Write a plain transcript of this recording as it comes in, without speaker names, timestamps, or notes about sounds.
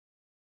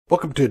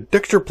Welcome to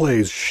Dextor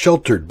Plays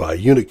Sheltered by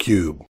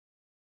Unicube,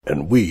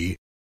 and we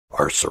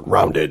are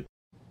surrounded.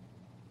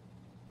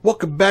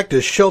 Welcome back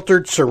to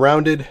Sheltered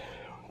Surrounded.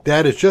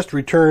 Dad has just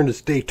returned. It's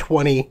day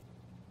 20.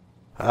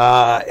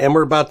 And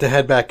we're about to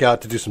head back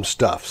out to do some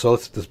stuff. So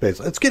let's hit this base.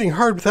 It's getting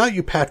hard without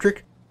you,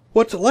 Patrick.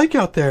 What's it like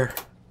out there?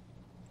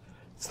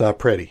 It's not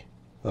pretty.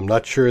 I'm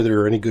not sure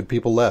there are any good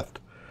people left.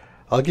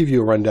 I'll give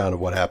you a rundown of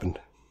what happened.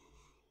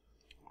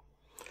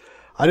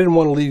 I didn't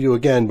want to leave you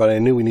again, but I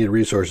knew we needed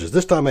resources.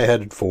 This time I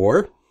headed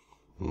for...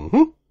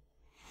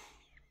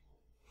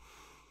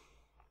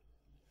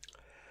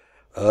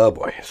 Oh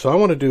boy. So I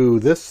want to do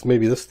this,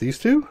 maybe these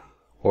two?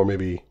 Or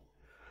maybe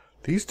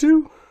these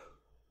two?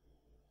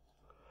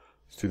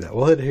 Let's do that.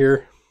 We'll head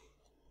here.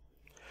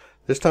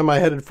 This time I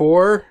headed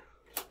for...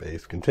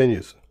 Space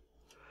continues.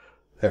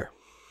 There.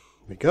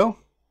 We go.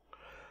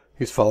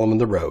 He's following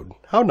the road.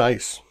 How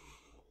nice.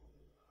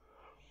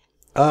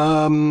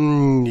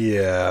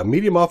 Yeah,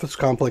 medium office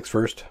complex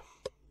first.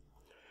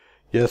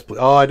 Yes, please.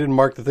 Oh, I didn't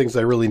mark the things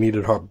I really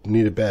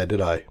needed bad, did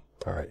I?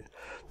 All right.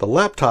 The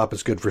laptop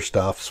is good for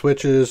stuff.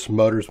 Switches,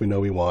 motors we know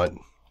we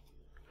want.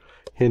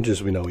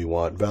 Hinges we know we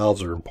want.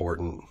 Valves are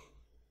important.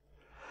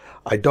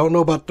 I don't know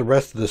about the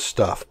rest of this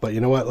stuff, but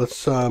you know what?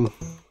 Let's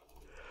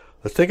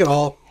take it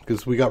all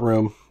because we got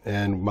room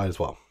and might as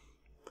well.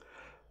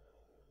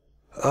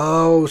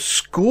 Oh,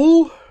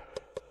 school?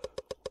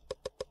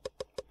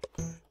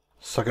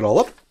 Suck it all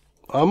up.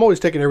 I'm always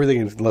taking everything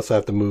unless I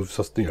have to move,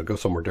 go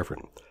somewhere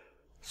different.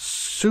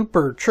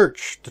 Super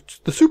church.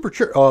 The super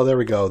church. Oh, there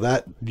we go.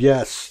 That,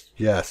 yes.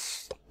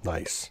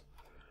 Nice.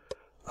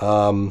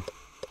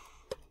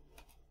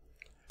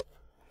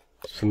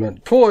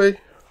 Cement toy.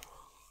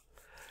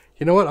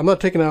 You know what? I'm not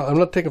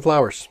taking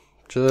flowers.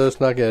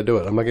 Just not going to do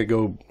it. I'm not going to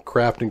go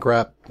craft and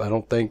crap. I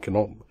don't think.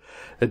 I'm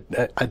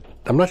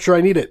not sure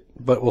I need it,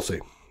 but we'll see.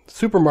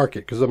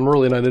 Supermarket, because I'm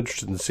really not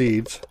interested in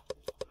seeds.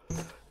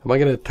 Am I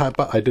going to top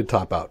out? I did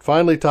top out.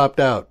 Finally topped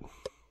out.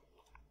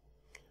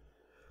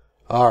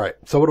 Alright,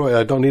 so what do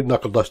I don't need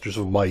knuckle dusters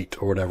of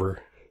might or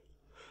whatever.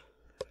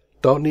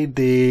 Don't need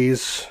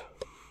these.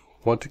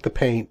 Want to take the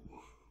paint.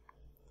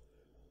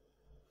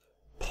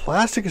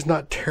 Plastic is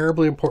not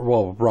terribly important.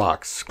 Well,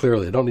 rocks,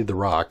 clearly. I don't need the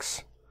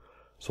rocks.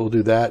 So we'll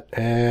do that.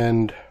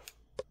 And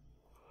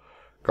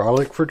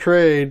garlic for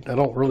trade. I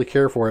don't really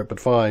care for it, but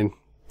fine.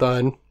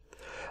 Done.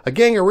 A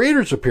gang of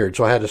raiders appeared,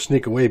 so I had to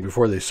sneak away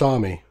before they saw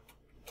me.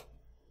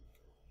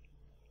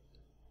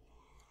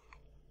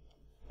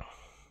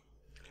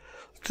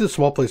 To the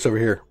small place over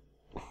here.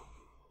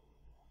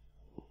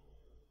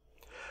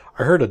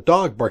 I heard a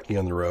dog barking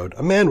on the road.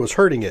 A man was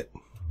herding it.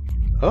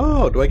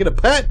 Oh, do I get a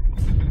pet?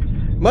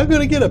 Am I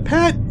going to get a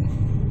pet?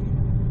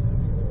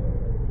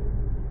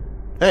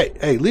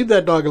 Hey, leave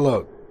that dog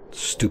alone.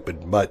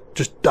 Stupid mutt.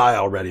 Just die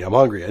already. I'm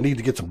hungry. I need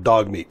to get some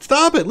dog meat.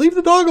 Stop it. Leave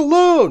the dog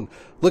alone.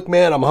 Look,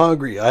 man, I'm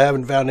hungry. I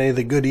haven't found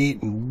anything good to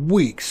eat in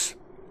weeks.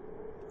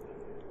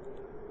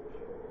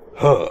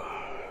 Huh.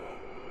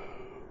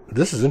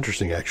 This is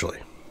interesting, actually.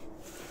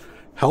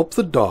 Help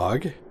the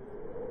dog.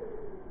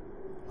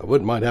 I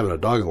wouldn't mind having a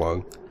dog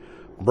along.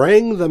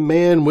 Bring the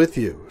man with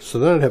you. So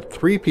then I'd have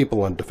 3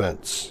 people on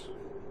defense.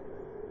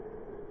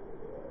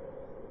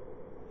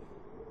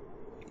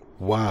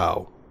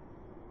 Wow.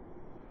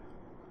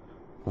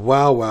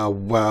 Wow.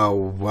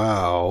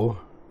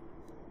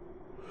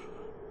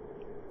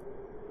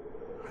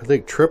 I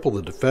think triple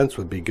the defense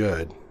would be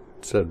good.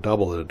 Instead of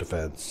double the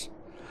defense.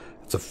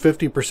 It's a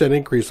 50%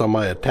 increase on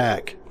my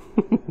attack.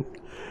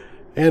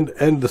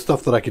 And the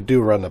stuff that I could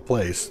do around the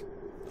place.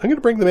 I'm going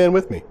to bring the man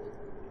with me.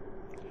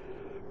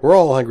 We're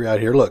all hungry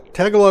out here. Look,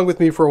 tag along with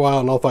me for a while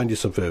and I'll find you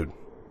some food.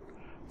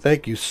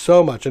 Thank you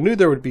so much. I knew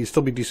there would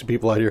still be decent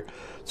people out here.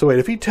 So wait,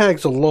 if he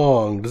tags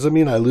along, does it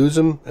mean I lose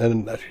him?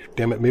 And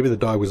damn it, maybe the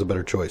dog was a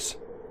better choice.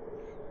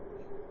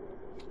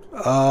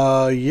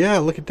 Yeah,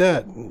 look at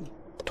that.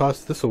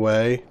 Toss this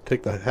away.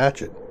 Take the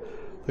hatchet.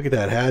 Look at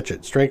that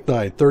hatchet. Strength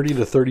 9, 30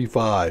 to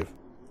 35.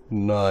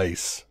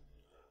 Nice.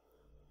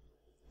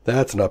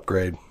 That's an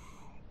upgrade.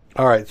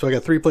 Alright, so I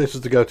got 3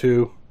 places to go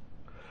to.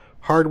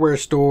 Hardware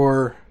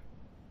store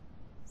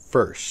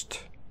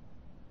first.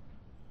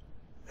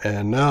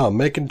 And now I'm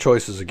making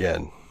choices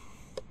again.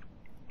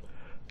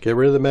 Get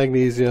rid of the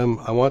magnesium.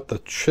 I want the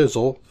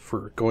chisel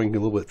for going a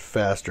little bit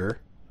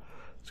faster.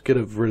 Let's get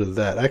rid of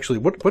that. Actually,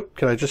 what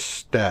can I just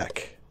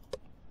stack?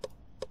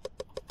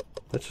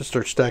 Let's just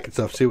start stacking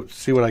stuff.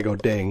 See when I go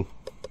ding.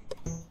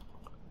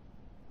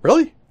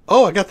 Really?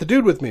 Oh, I got the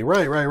dude with me.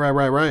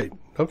 Right.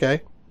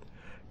 Okay.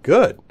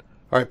 Good.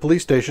 Alright,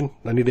 police station.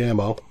 I need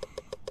ammo.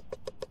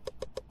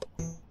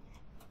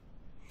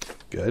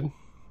 Good.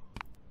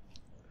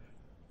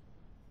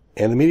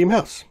 And the medium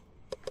house.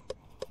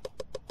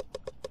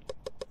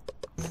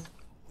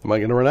 Am I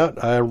going to run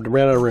out? I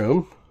ran out of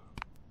room.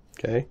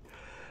 Okay.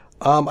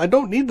 I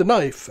don't need the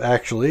knife,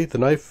 actually. The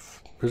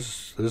knife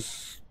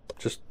is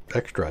just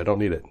extra. I don't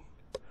need it.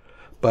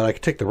 But I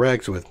could take the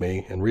rags with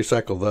me and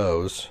recycle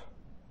those.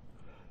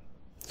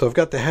 So I've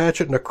got the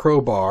hatchet and a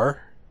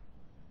crowbar.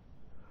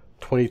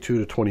 22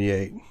 to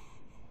 28.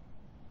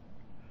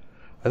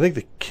 I think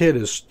the kid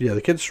is, yeah,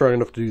 the kid's strong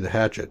enough to do the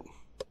hatchet.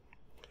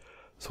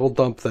 So we'll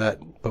dump that,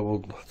 but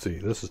let's see,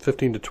 this is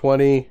 15 to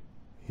 20.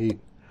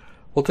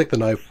 We'll take the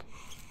knife.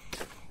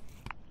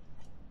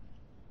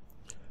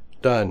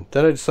 Done.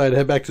 Then I decided to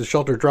head back to the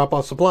shelter to drop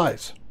off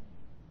supplies.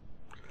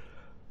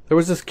 There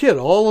was this kid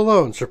all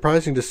alone,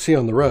 surprising to see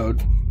on the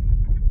road.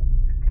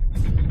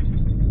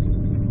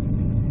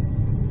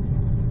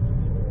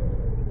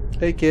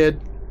 Hey, kid.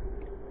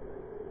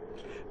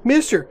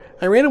 Mister,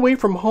 I ran away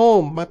from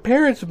home. My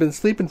parents have been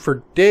sleeping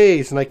for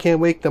days and I can't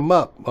wake them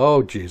up.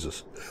 Oh,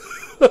 Jesus.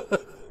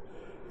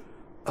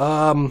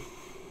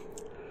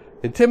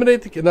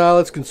 Intimidate the kid. No,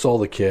 let's console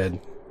the kid.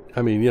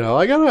 I mean, you know,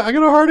 I got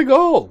a heart of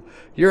gold.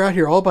 You're out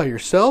here all by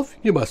yourself?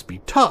 You must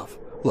be tough.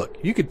 Look,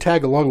 you could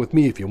tag along with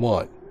me if you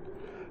want.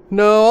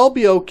 No, I'll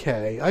be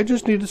okay. I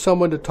just needed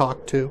someone to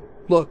talk to.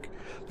 Look,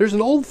 there's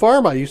an old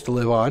farm I used to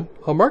live on.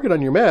 I'll mark it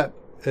on your map.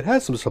 It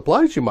has some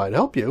supplies you might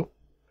help you.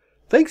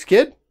 Thanks,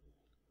 kid.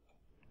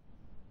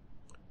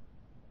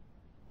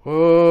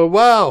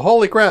 Wow,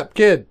 holy crap,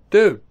 kid,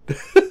 dude.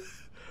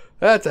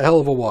 That's a hell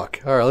of a walk.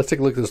 All right, let's take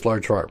a look at this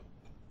large farm.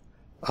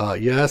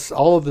 Yes,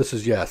 all of this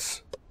is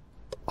yes.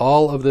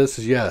 All of this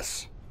is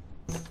yes.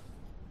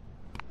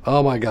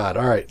 Oh my God.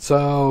 All right,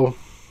 so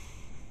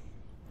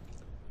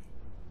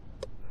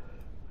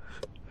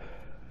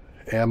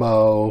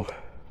ammo,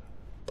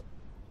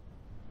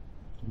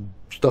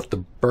 stuff to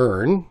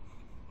burn,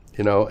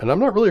 you know, and I'm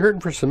not really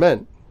hurting for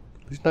cement,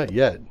 at least not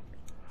yet.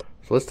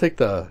 So let's take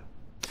the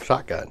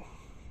shotgun.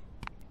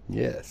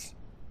 Yes.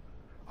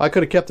 I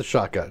could have kept the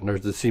shotgun.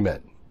 There's the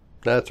cement.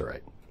 That's all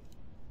right.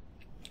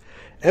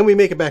 And we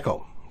make it back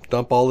home.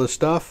 Dump all this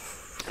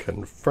stuff.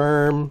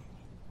 Confirm.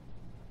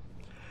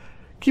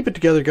 Keep it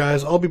together,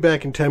 guys. I'll be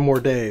back in 10 more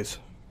days.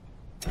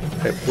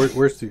 Hey,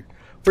 where's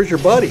your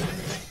buddy?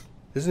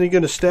 Isn't he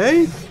going to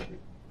stay?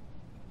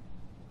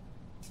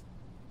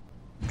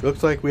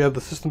 Looks like we have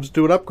the systems to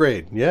do an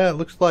upgrade. Yeah, it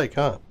looks like,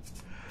 huh?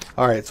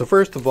 All right, so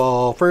first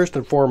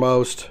and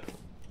foremost,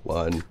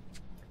 1,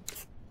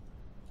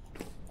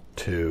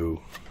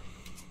 2,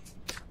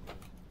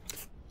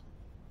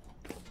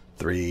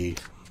 3,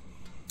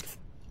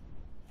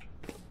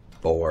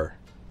 4.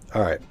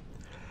 All right.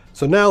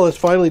 So now let's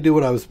finally do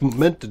what I was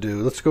meant to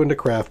do. Let's go into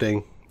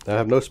crafting. I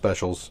have no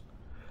specials.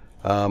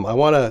 I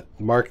want to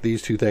mark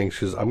these two things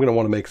because I'm going to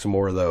want to make some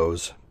more of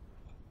those.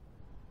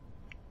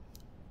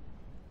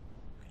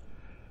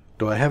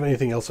 Do I have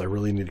anything else I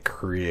really need to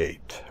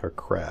create or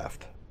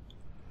craft?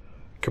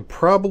 Could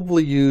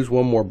probably use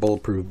one more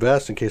bulletproof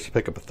vest in case I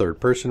pick up a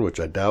third person, which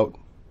I doubt.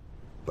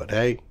 But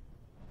hey.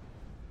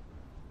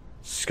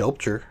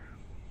 Sculpture.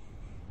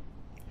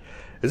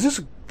 This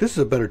is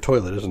a better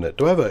toilet, isn't it?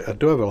 Do I have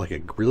like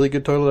a really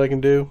good toilet I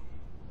can do?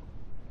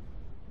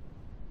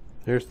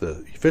 There's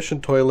the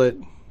efficient toilet,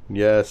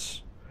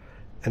 yes,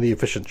 and the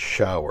efficient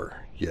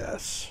shower,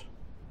 yes.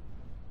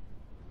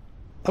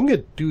 I'm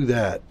gonna do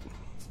that.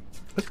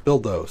 Let's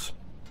build those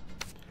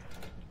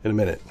in a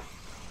minute.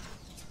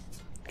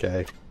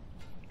 Okay.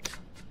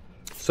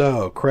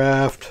 So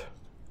craft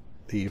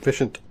the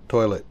efficient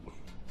toilet.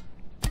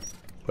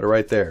 Put it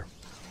right there.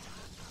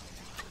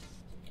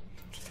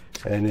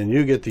 And then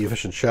you get the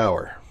efficient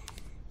shower,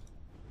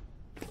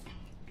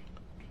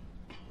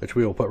 which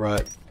we will put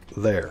right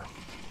there.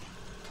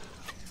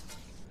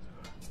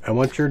 And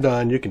once you're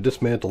done, you can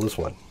dismantle this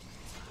one.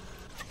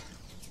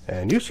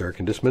 And you, sir,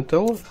 can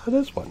dismantle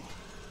this one.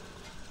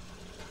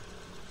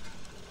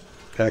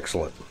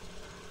 Excellent.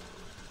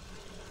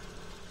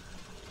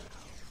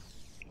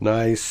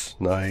 Nice,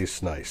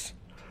 nice, nice.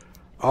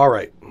 All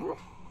right.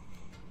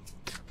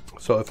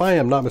 So if I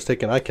am not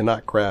mistaken, I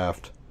cannot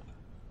craft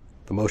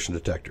the motion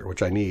detector,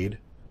 which I need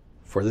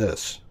for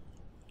this.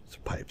 It's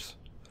pipes.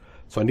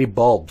 So I need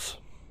bulbs.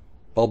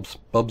 Bulbs.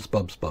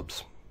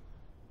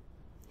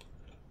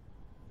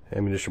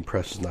 Ammunition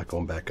press is not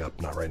going back up.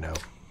 Not right now.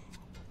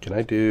 Can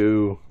I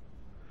do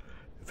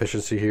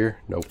efficiency here?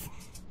 Nope.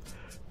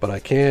 But I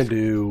can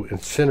do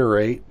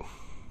incinerate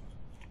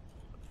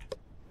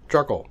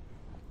charcoal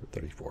for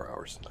 34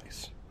 hours.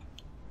 Nice.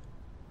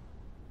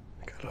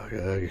 I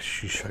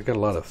got a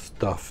lot of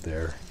stuff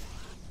there.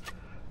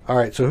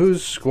 Alright, so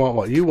who's want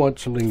what? You want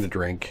something to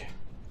drink.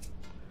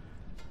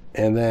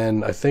 And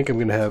then I think I'm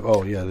going to have,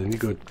 oh yeah, then you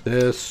go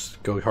this,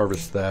 go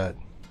harvest that.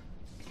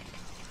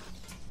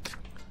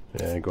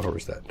 And go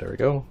harvest that. There we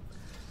go.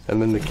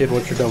 And then the kid,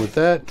 once you're done with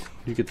that,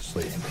 you get to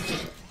sleep.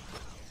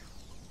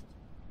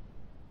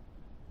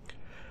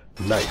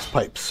 Nice.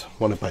 Pipes.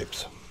 Wanted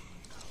pipes.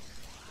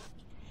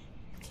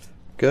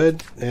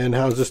 Good. And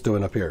how's this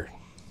doing up here?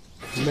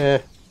 Meh.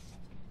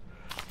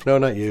 No,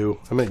 not you.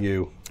 I meant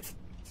you.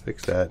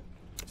 Fix that.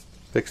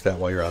 Fix that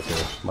while you're out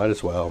there. Might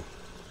as well.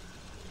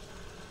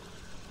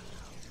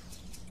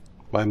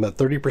 I'm at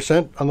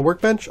 30% on the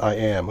workbench? I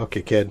am.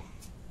 Okay, kid.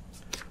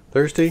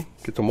 Thirsty?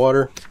 Get some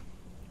water.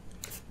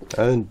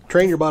 And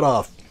train your butt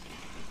off.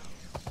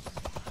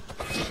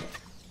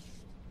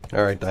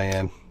 Alright,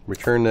 Diane.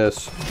 Return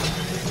this.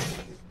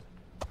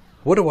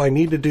 What do I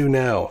need to do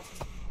now?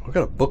 I've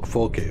got a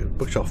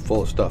bookshelf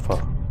full of stuff,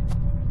 huh?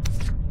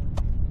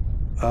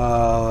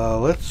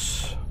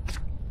 Let's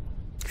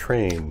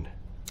train.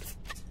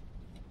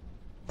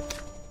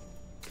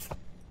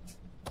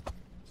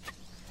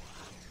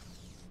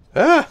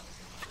 Ah!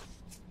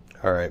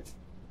 Alright.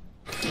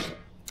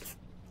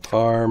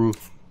 Arm,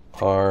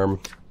 arm,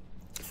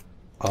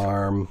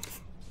 arm,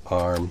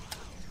 arm.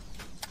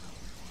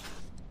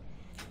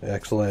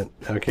 Excellent.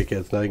 Okay,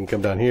 kids, now you can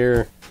come down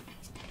here.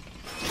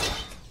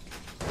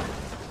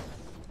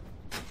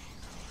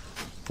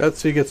 Let's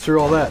see, gets through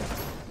all that.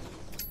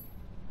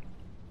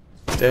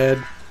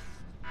 Dead.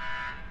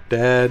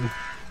 Dead.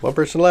 One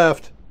person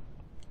left.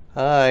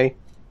 Hi.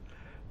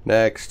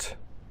 Next.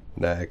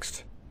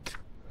 Next.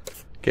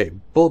 Okay,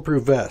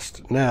 bulletproof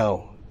vest.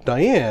 Now,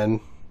 Diane,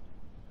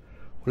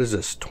 what is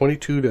this?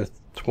 22 to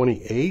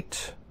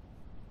 28?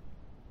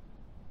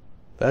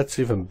 That's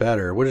even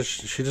better. What is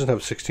she doesn't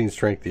have 16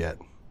 strength yet.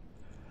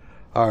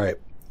 Alright.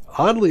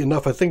 Oddly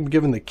enough, I think I'm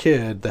giving the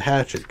kid the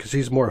hatchet because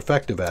he's more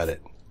effective at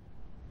it.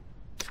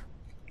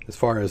 As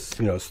far as,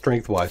 you know,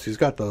 strength-wise. He's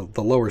got the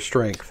lower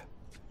strength.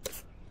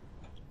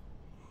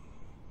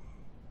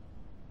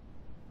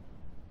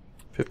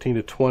 15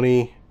 to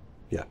 20.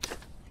 Yeah.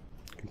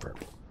 Confirm.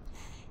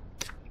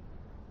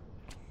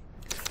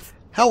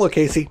 Hello,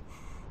 Casey.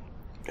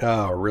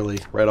 Oh, really?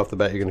 Right off the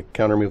bat, you're going to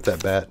counter me with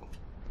that bat?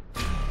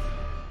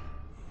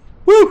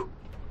 Woo!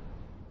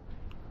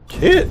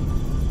 Kid!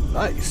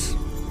 Nice.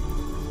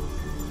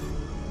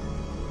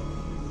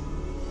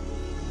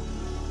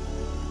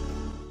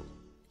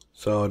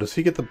 So, does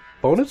he get the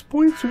bonus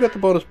points? Who got the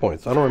bonus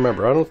points? I don't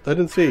remember. I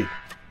didn't see.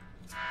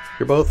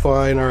 You're both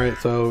fine. Alright,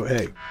 so,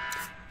 hey.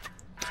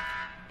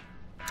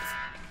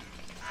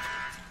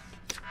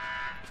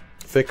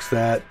 Fix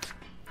that.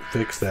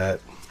 Fix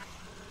that.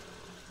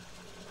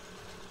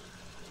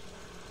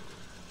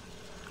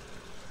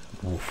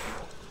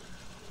 Oof.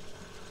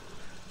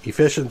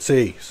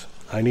 Efficiencies.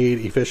 I need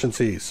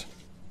efficiencies.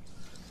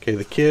 Okay,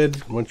 the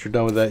kid, once you're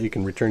done with that, you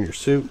can return your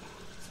suit.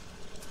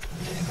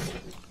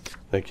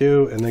 Thank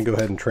you, and then go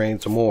ahead and train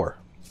some more.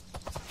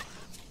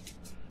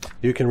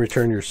 You can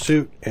return your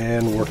suit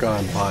and work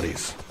on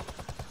bodies.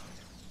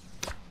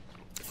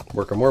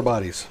 Work on more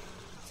bodies.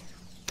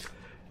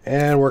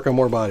 And work on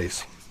more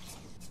bodies.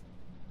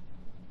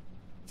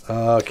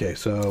 Okay,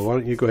 so why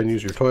don't you go ahead and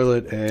use your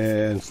toilet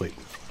and sleep.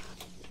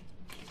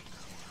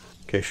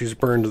 Okay, she's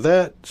burned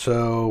that,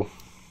 so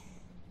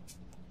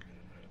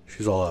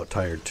she's all out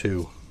tired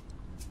too.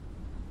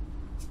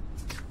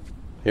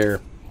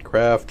 Here,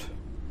 craft.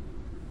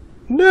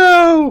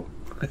 No!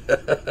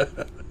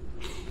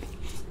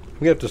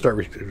 We have to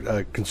start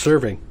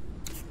conserving.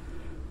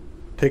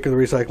 Take the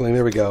recycling,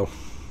 there we go.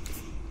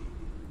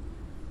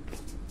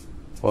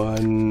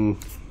 1,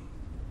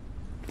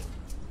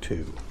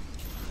 2.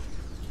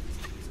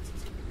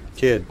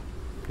 Kid,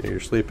 yeah, you're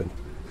sleeping.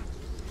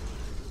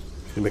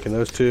 You're making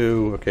those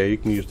 2. Okay, you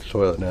can use the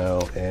toilet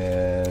now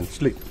and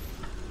sleep.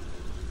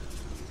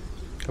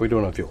 How are we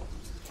doing on fuel?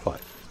 Fine.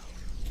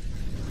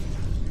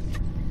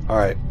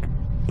 Alright.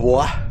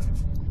 Blah.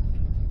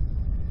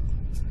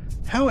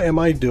 How am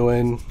I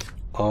doing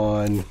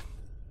on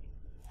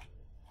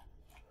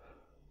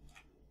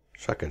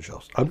shotgun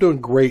shells? I'm doing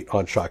great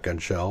on shotgun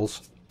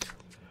shells.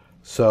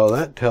 So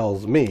that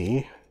tells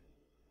me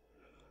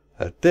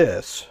that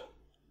this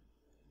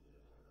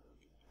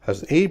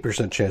has an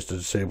 80% chance to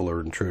disable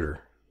an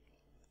intruder.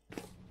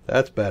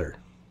 That's better.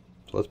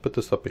 So let's put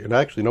this up here. And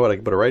actually, you know what? I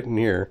can put it right in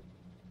here.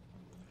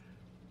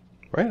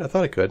 Right? I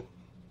thought I could.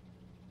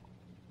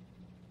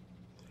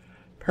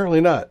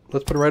 Apparently not.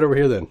 Let's put it right over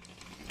here then.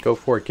 Go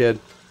for it, kid.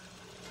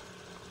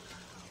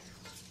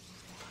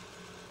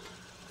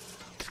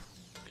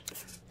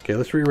 Okay,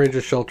 let's rearrange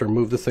the shelter and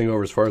move this thing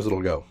over as far as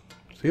it'll go.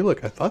 See,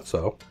 look, I thought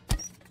so.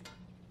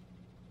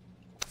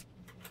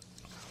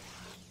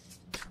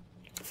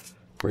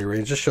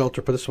 Rearrange the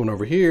shelter, put this one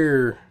over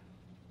here.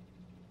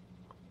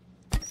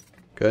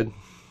 Good.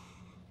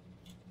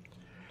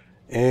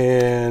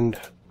 And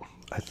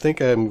I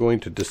think I'm going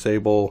to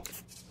disable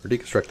or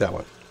deconstruct that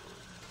one.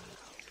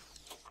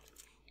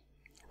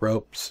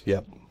 Ropes,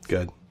 yep,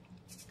 good.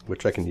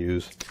 Which I can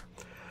use.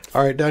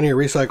 Alright, down here,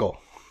 recycle.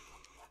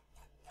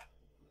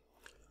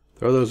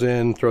 Throw those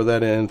in, throw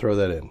that in, throw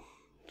that in.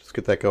 Just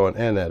get that going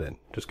and that in.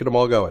 Just get them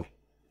all going.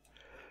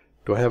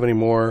 Do I have any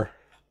more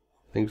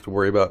things to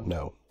worry about?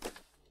 No.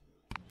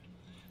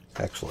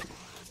 Excellent.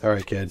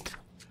 Alright, kid.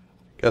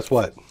 Guess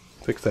what?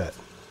 Fix that.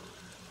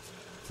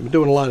 You've been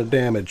doing a lot of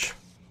damage.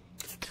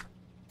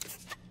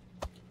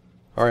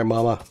 Alright,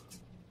 mama.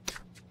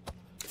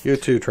 You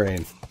too,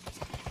 train.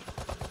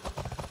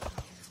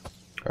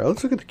 Alright,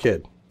 let's look at the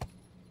kid.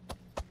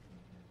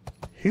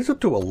 He's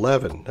up to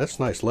 11. That's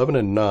nice. 11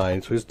 and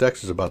 9. So his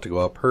dex is about to go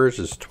up. Hers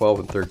is 12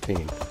 and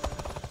 13.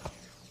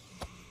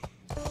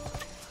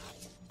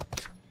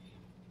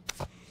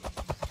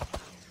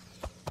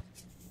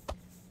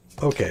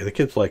 Okay, the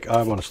kid's like,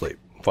 I want to sleep.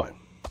 Fine.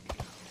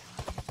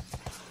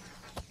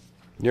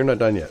 You're not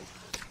done yet.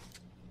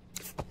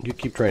 You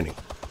keep training.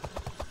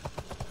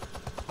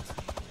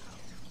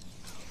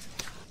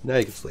 Now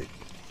you can sleep.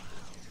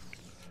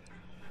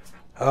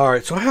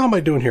 Alright, so how am I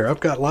doing here? I've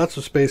got lots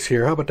of space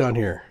here. How about down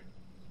here?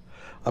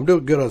 I'm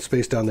doing good on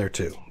space down there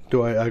too.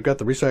 I've got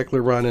the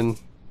recycler running.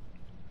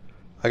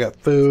 I got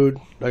food.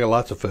 I got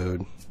lots of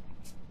food.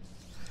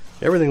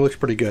 Everything looks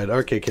pretty good.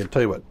 Okay, kid,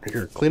 tell you what.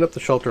 Here, clean up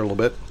the shelter a little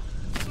bit.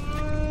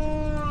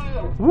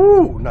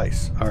 Woo!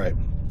 Nice. Alright.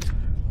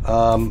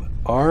 Arm.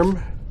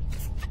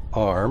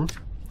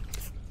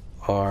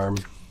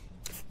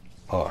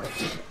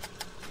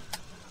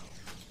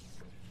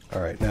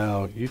 Alright,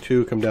 now you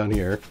two come down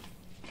here.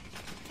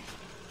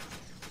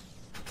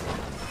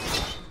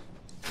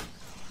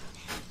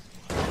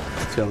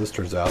 Let's see how this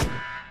turns out.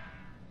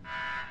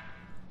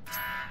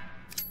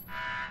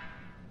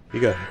 You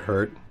got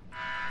hurt.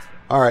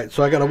 Alright,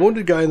 so I got a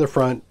wounded guy in the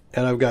front,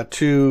 and I've got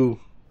 2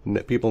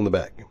 people in the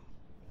back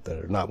that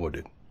are not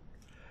wounded.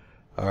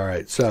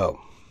 Alright,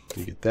 so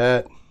you get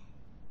that.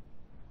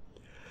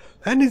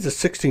 That needs a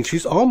 16.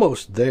 She's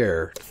almost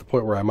there to the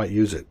point where I might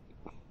use it.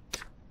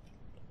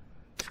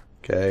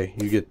 Okay,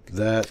 you get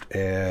that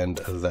and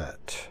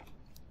that.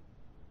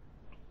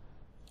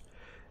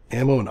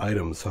 Ammo and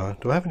items, huh?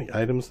 Do I have any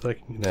items that I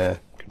can... Nah,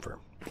 confirm.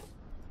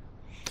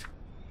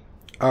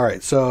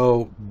 Alright,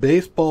 so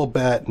baseball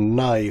bat,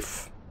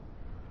 knife,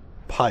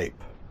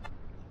 pipe.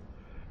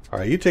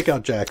 Alright, you take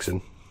out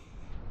Jackson.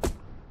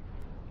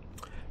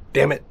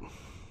 Damn it.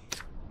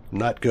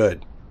 Not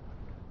good.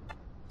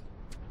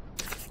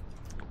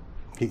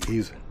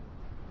 He's...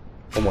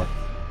 One more.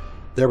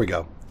 There we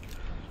go.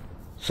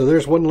 So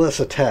there's one less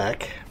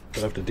attack that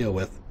I have to deal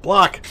with.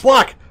 Block!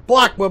 Block!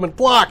 Block, woman!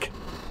 Block!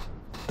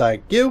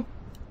 Thank you.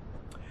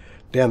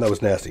 Damn, that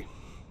was nasty.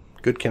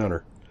 Good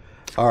counter.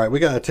 Alright, we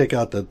gotta take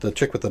out the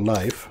chick with the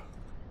knife.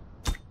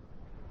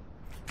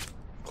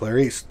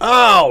 Clarice.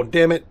 Oh,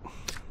 damn it.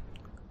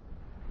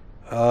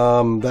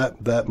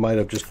 That might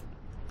have just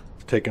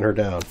taken her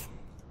down.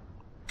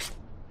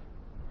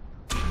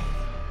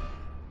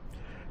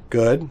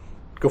 Good.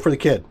 Go for the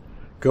kid.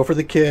 Go for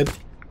the kid.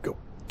 Go.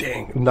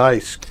 Dang.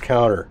 Nice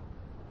counter.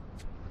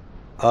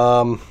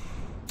 You're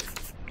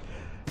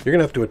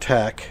gonna have to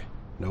attack.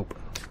 Nope.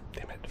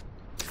 Damn it.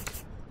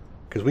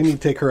 Because we need to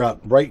take her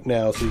out right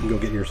now so you can go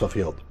get yourself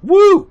healed.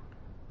 Woo!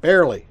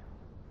 Barely.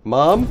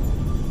 Mom?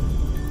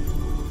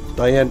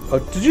 Diane. Oh,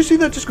 did you see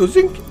that just go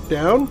zink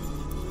down?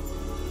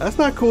 That's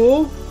not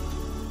cool.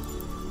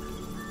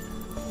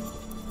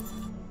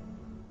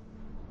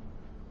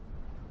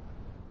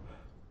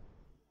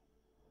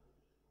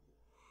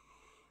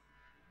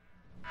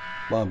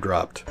 Mom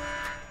dropped.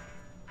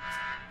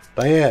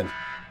 Diane,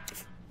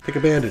 take a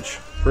bandage,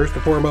 first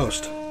and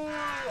foremost.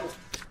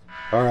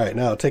 Alright,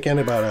 now take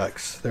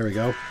antibiotics. There we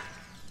go.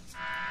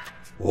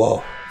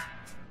 Whoa.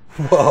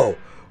 Whoa.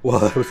 Whoa,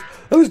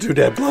 that was too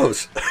damn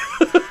close.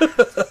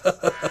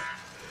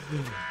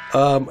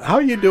 How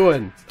are you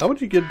doing? How would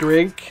you get a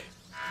drink?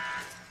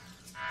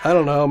 I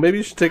don't know, maybe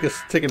you should take a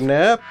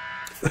nap?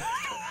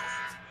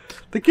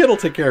 The kid will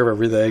take care of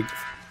everything.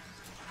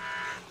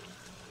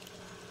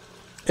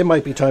 It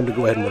might be time to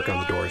go ahead and work on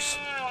the doors.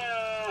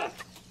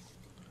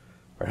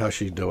 Or how's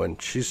she doing?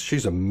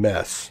 She's a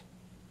mess.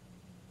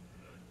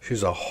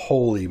 She's a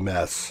holy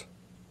mess.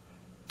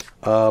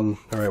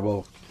 Alright,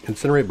 well,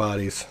 incinerate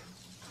bodies.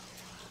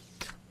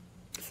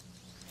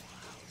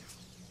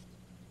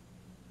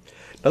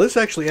 Now this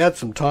actually adds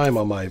some time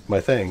on my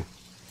thing.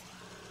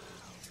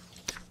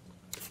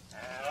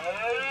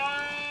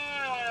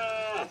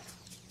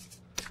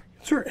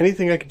 Is there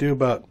anything I can do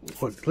about...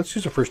 Let's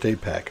use a first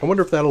aid pack. I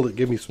wonder if that'll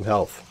give me some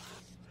health.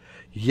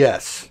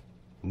 Yes.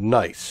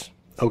 Nice.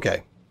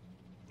 Okay.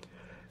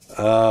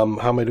 How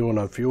am I doing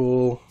on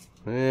fuel?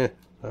 This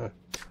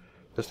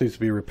needs to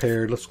be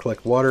repaired. Let's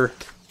collect water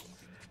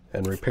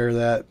and repair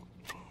that.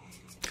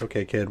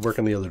 Okay, kid. Work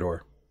on the other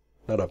door.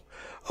 Not up.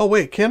 Oh,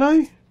 wait. Can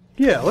I?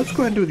 Yeah, let's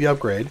go ahead and do the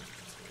upgrade.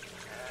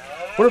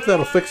 What if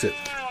that'll fix it?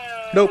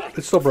 Nope.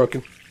 It's still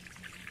broken.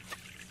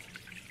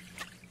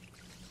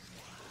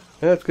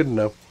 That's good to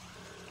know.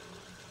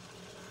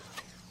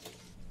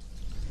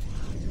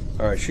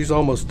 Alright, she's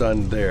almost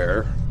done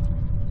there.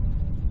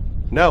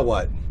 Now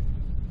what?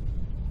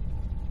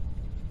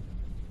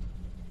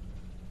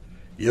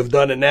 You've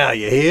done it now,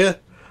 you hear?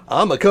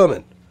 I'm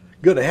a-coming.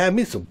 Gonna have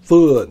me some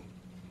fun.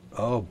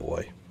 Oh,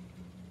 boy.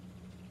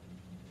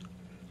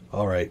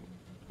 Alright.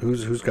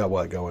 Who's got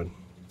what going?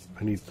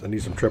 I need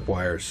some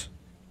tripwires.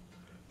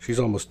 She's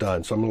almost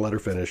done, so I'm gonna let her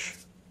finish.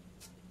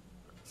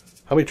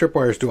 How many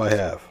tripwires do I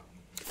have?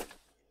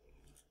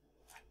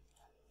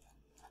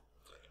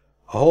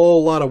 A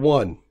whole lot of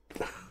one.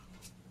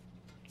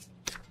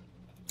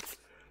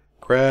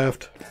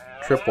 Craft,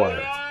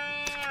 tripwire.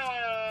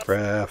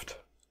 Craft,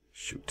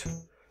 shoot,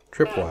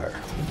 tripwire.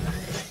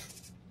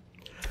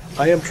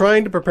 I am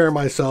trying to prepare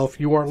myself.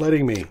 You aren't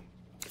letting me.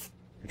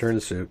 Return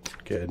the suit,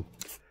 kid.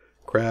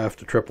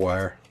 Craft a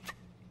tripwire.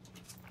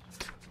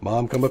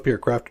 Mom, come up here.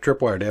 Craft a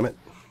tripwire, damn it.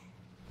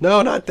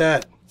 No, not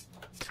that.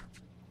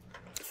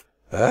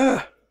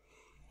 Ah.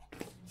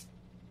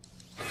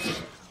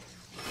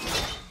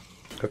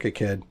 Okay,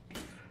 kid.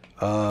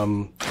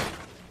 Arm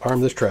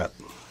this trap.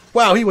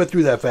 Wow, he went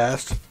through that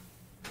fast.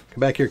 Come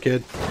back here,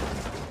 kid.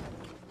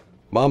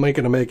 Mom ain't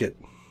gonna make it.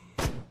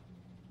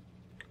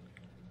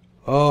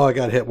 Oh, I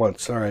got hit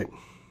once. Alright.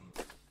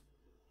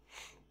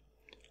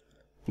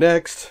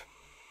 Next.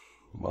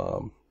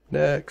 Mom.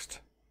 Next.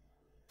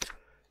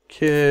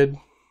 Kid.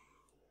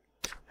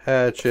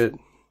 Hatchet.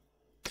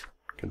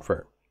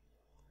 Confirm.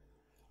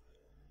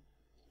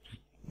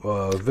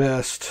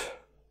 Vest.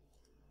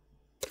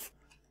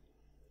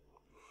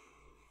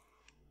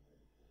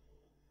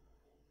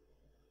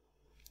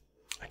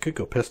 I could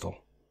go pistol.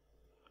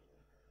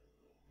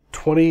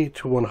 20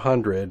 to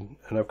 100,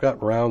 and I've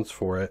got rounds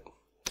for it.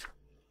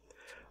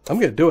 I'm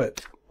going to do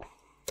it.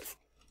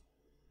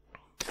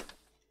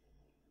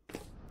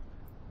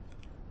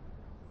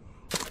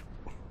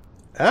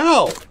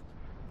 Ow!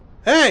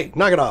 Hey,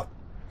 knock it off.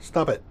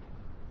 Stop it.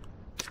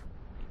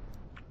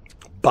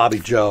 Bobby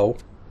Joe.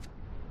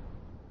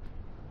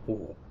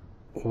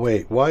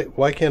 Wait,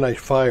 why can't I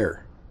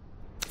fire?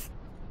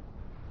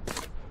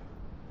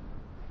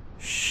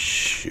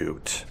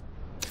 Shoot.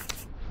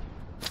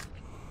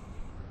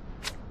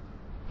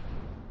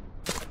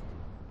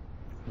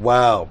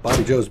 Wow,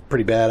 Bobby Joe's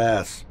pretty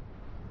badass.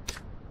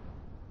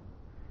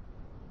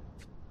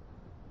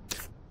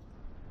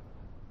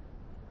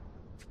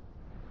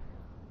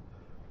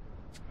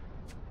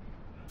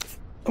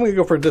 I'm gonna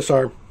go for a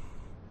disarm.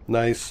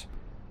 Nice.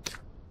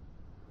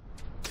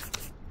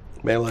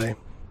 Melee.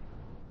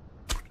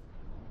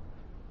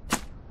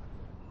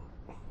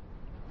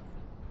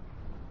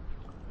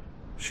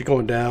 She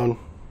going down.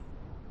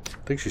 I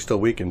think she's still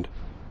weakened.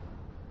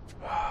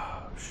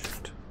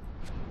 Shit.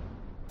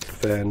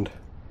 Defend.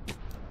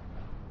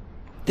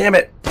 Damn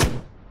it!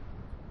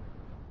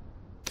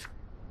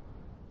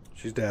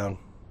 She's down.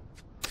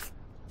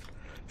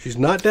 She's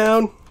not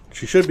down.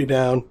 She should be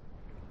down.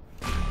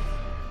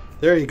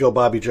 There you go,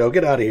 Bobby Joe.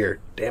 Get out of here.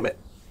 Damn it.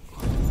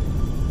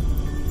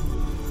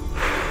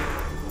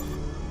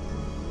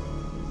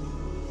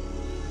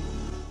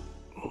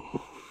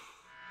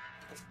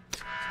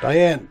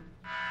 Diane,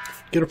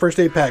 get a first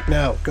aid pack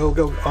now. Go,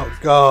 go. Oh,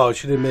 oh,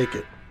 she didn't make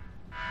it.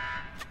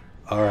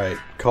 All right,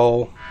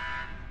 Cole.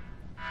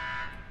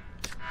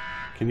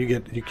 Can you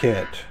get? You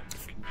can't.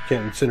 You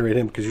can't incinerate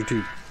him because you're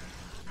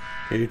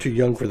too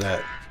young for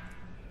that.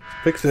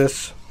 Fix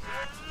this.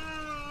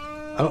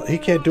 He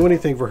can't do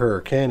anything for her,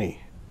 can he?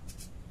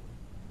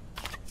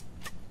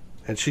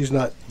 And she's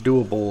not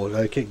doable.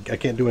 I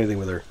can't do anything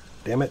with her.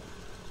 Damn it.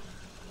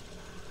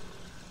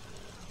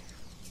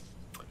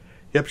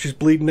 Yep, she's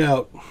bleeding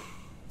out.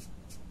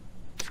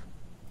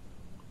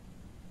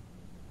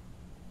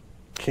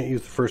 Can't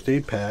use the first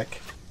aid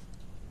pack.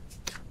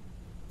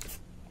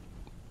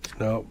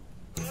 Nope.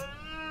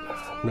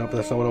 Nope,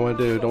 that's not what I want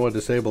to do. Don't want to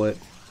disable it.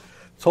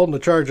 It's holding the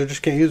charge. I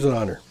just can't use it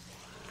on her.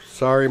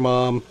 Sorry,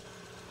 Mom.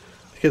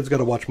 The kid's got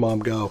to watch Mom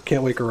go.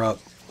 Can't wake her up.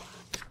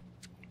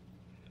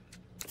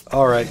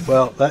 Alright,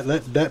 well,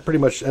 that pretty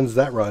much ends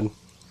that run.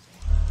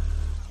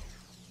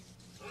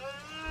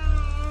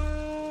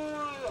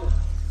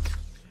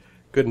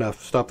 Good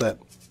enough. Stop that.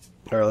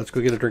 Alright, let's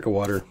go get a drink of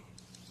water.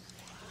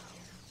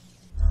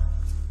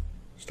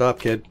 Stop,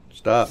 kid.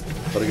 Stop.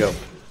 Let it go.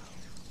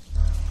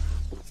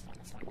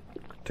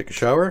 Take a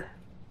shower.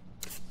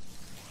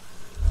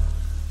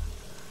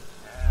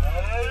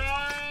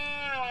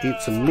 Eat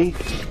some meat.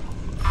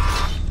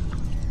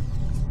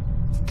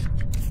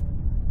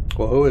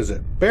 Well, who is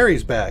it?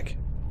 Barry's back.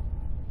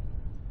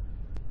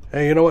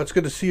 Hey, you know what? It's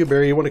good to see you,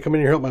 Barry. You want to come in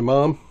here and help my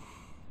mom?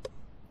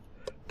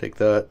 Take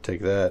that.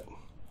 Take that.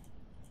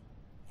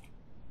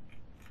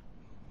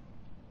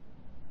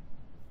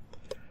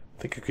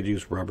 I think I could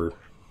use rubber.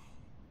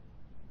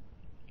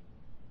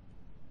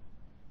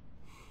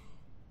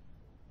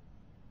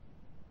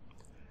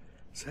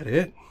 Is that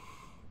it?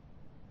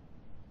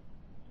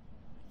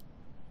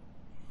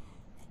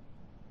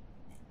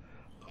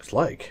 Looks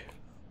like.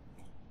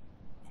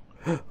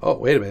 Oh,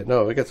 wait a minute.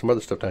 No, I got some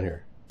other stuff down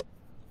here.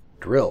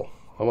 Drill.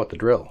 I want the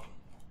drill.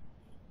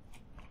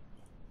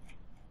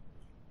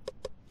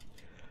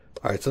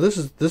 Alright, so this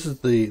is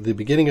the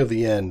beginning of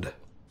the end.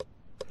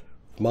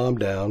 Mom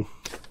down.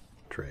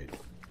 Trade.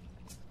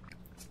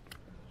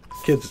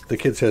 The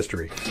kid's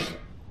history.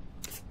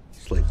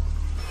 Sleep.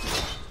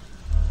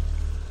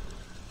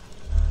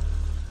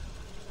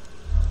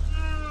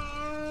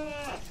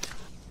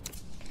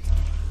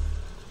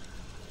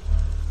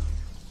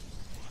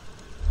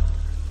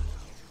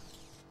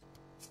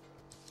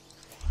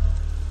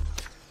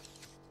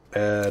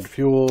 Add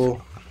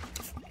fuel.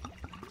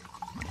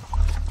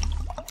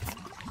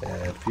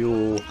 Add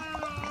fuel.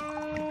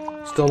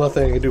 Still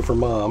nothing I can do for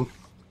Mom.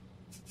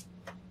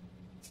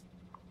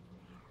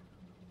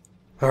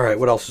 Alright,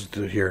 what else is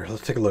to do here?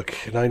 Let's take a look.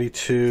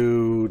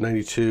 92,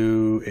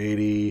 92,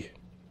 80,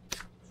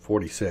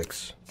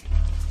 46.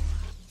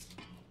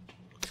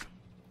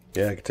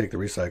 Yeah, I can take the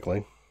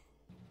recycling.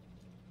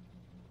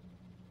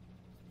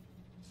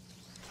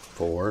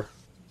 4.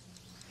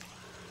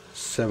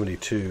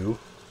 72.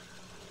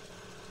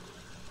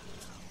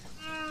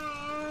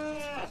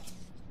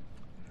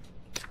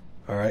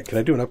 Alright, can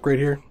I do an upgrade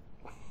here?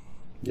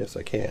 Yes,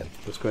 I can.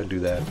 Let's go ahead and do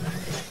that.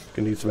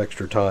 Gonna need some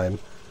extra time.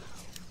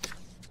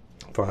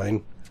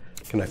 Fine.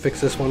 Can I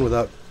fix this one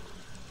without...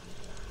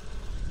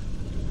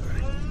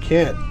 I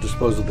can't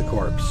dispose of the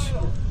corpse.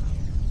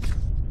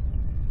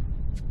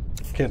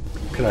 Can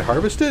I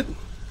harvest it?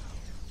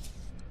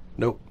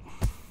 Nope.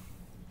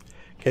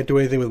 Can't do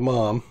anything with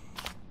Mom.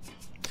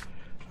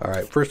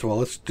 Alright, first of all,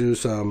 let's do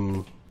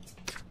some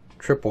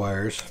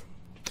tripwires.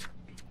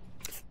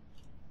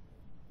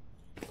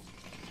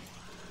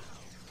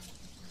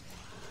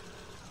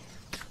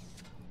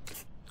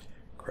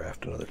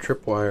 Craft another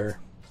tripwire.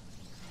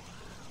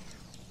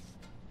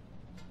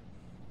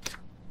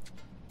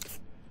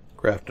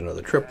 Craft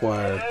another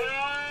tripwire.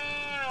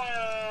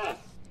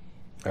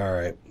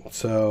 Alright,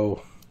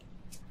 so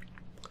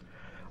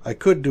I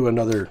could do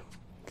another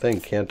thing,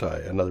 can't I?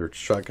 Another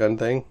shotgun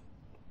thing?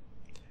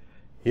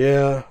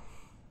 Yeah.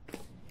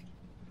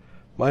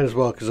 Might as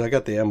well, because I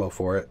got the ammo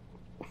for it.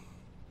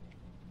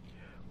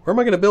 Where am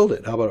I going to build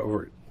it? How about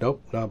over...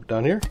 Nope, not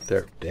down here?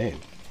 There. Dang.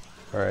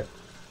 Alright.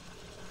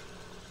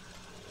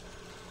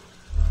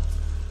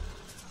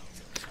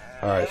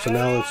 Alright, so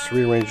now let's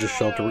rearrange this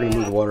shelter. We're going to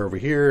move the water over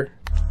here.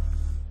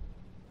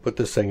 Put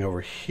this thing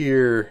over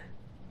here.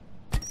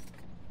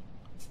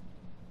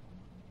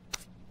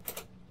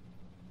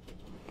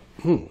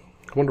 I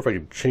wonder if I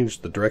could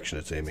change the direction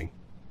it's aiming.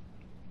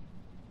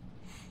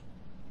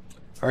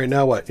 Alright,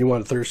 now what? You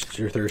want thirst?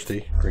 You're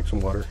thirsty. Drink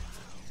some water.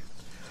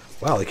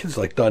 Wow, the kid's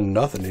like done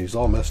nothing. He's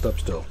all messed up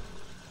still.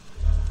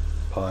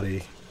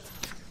 Potty.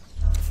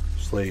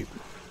 Sleep.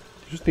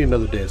 You just need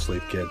another day of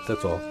sleep, kid.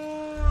 That's all.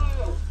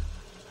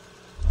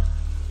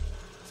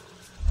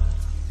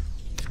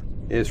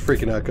 He's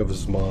freaking out because of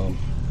his mom.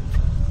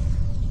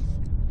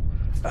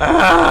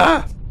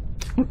 Ah!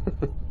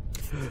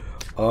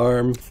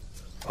 Arm.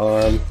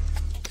 Arm.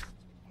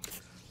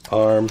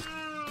 Arm.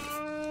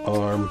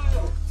 Arm.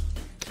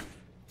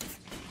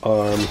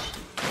 Arm.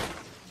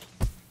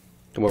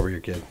 Come over here,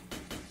 kid.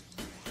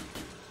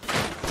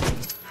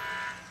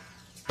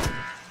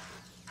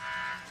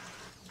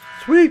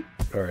 Sweet!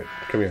 Alright,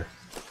 come here.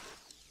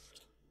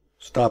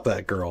 Stop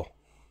that, girl.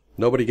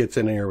 Nobody gets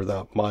in here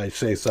without my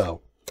say-so.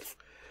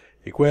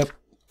 Equip.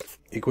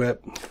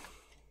 Equip.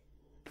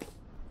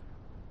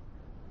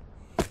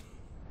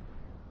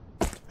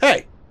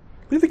 Hey!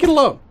 Leave the kid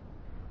alone!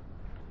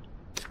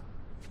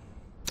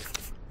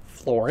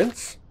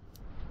 Florence?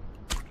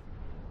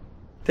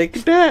 Take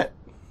your dad!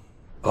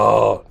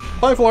 Oh,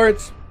 bye,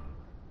 Florence!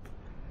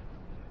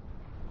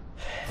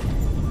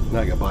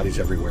 Now I got bodies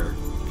everywhere.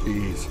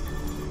 Jeez.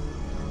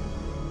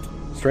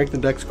 Strength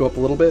and dex go up a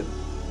little bit.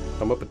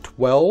 I'm up at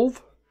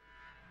 12.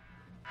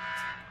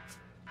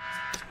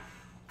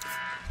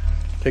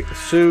 Take the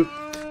suit.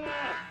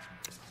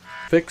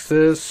 Fix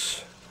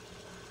this.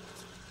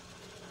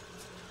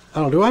 I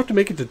don't know, do I have to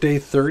make it to day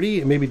 30?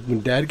 And maybe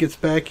when Dad gets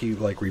back, he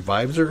like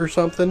revives her or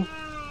something?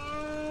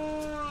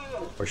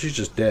 Or she's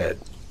just dead.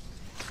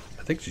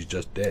 I think she's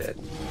just dead.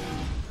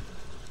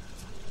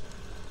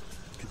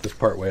 Get this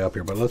part way up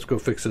here, but let's go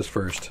fix this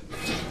first.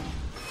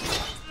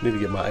 Need to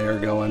get my air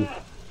going.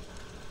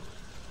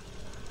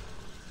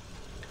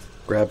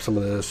 Grab some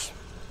of this.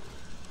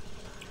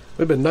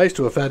 Would have been nice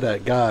to have had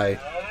that guy.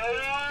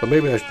 But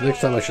maybe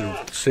next time I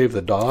should save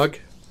the dog.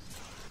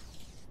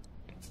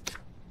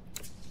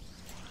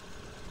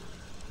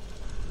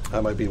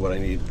 That might be what I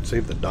need.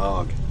 Save the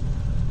dog.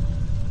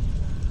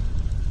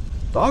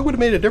 Dog would have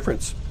made a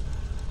difference.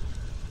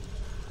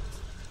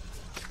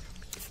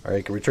 Alright,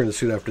 you can return the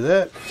suit after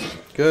that.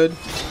 Good.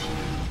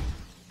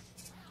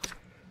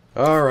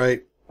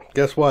 Alright.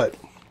 Guess what?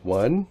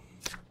 1,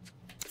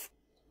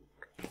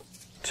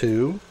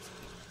 2,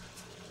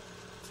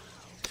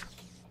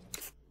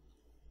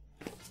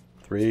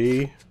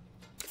 3,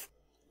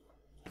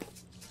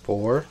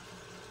 4,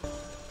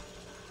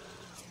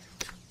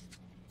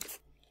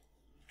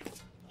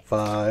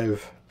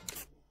 5,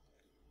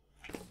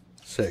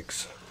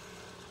 6.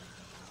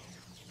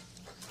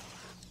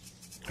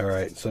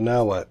 Alright, so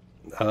now what?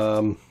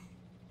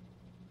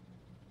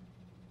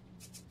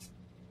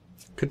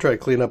 Could try to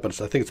clean up,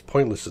 but I think it's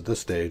pointless at this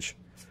stage.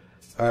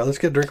 Alright, let's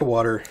get a drink of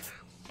water.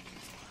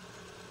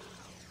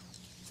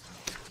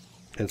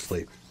 And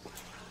sleep.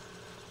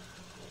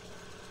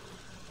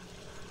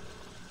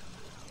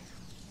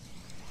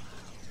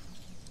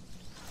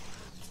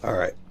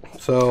 Alright,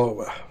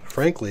 so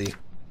frankly,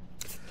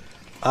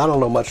 I don't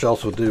know much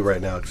else we'll do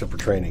right now except for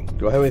training.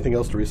 Do I have anything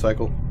else to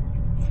recycle?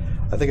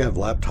 I think I have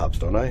laptops,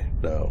 don't I?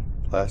 No.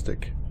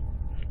 Plastic.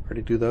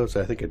 Already do those?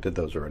 I think I did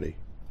those already.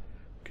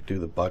 Could do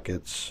the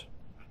buckets.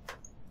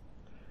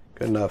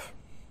 Good enough.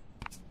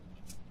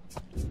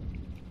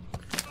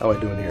 How am I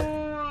doing here?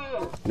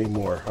 Need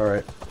more.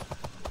 Alright.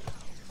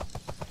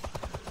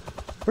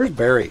 Where's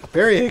Barry?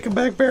 Barry, hey, come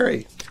back,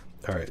 Barry!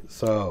 Alright,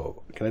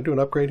 so can I do an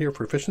upgrade here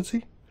for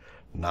efficiency?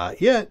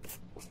 Not yet.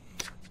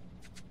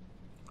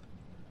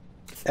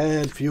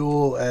 Add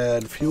fuel,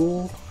 add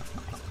fuel.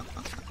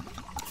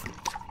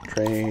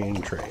 Train.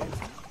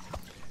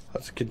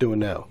 How's the kid doing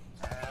now?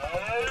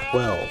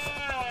 12.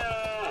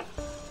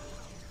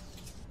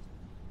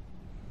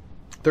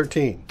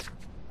 13.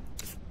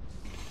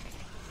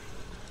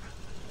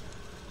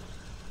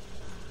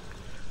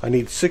 I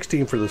need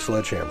 16 for the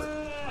sledgehammer.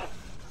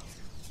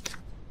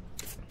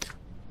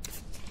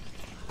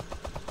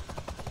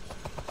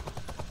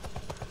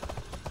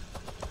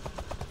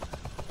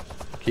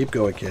 Keep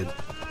going, kid.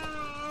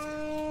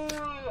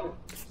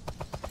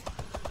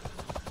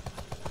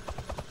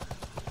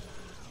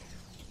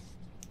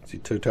 Is he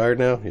too tired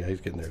now? Yeah,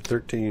 he's getting there.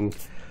 13.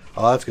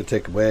 Oh, that's going to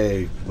take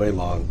way, way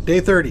long.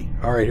 Day 30.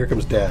 All right, here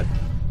comes Dad.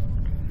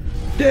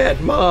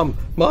 Dad, Mom.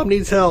 Mom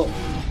needs help.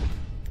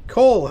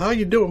 Cole, how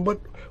you doing?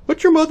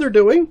 What's your mother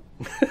doing?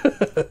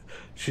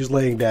 She's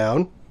laying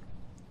down.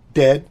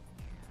 Dead.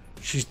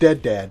 She's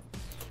dead, Dad.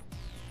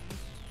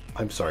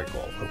 I'm sorry,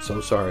 Cole. I'm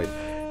so sorry.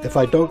 If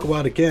I don't go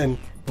out again,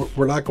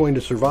 we're not going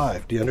to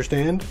survive. Do you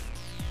understand?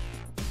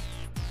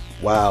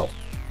 Wow.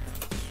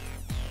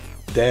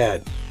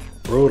 Dad.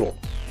 Brutal.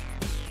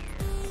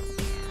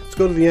 Let's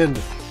go to the end.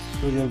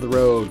 Let's go to the end of the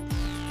road.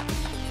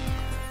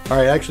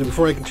 Alright, actually,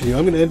 before I continue,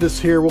 I'm going to end this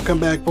here. We'll come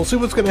back. We'll see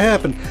what's going to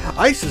happen.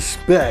 I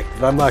suspect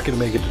that I'm not going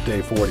to make it to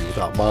day 40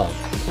 without Mom.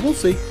 But we'll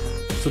see.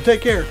 So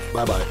take care.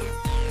 Bye-bye.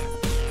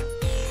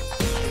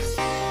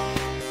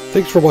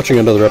 Thanks for watching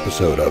another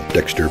episode of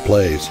Dextor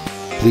Plays.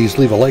 Please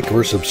leave a like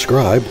or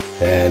subscribe,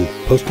 and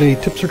post any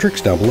tips or tricks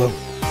down below.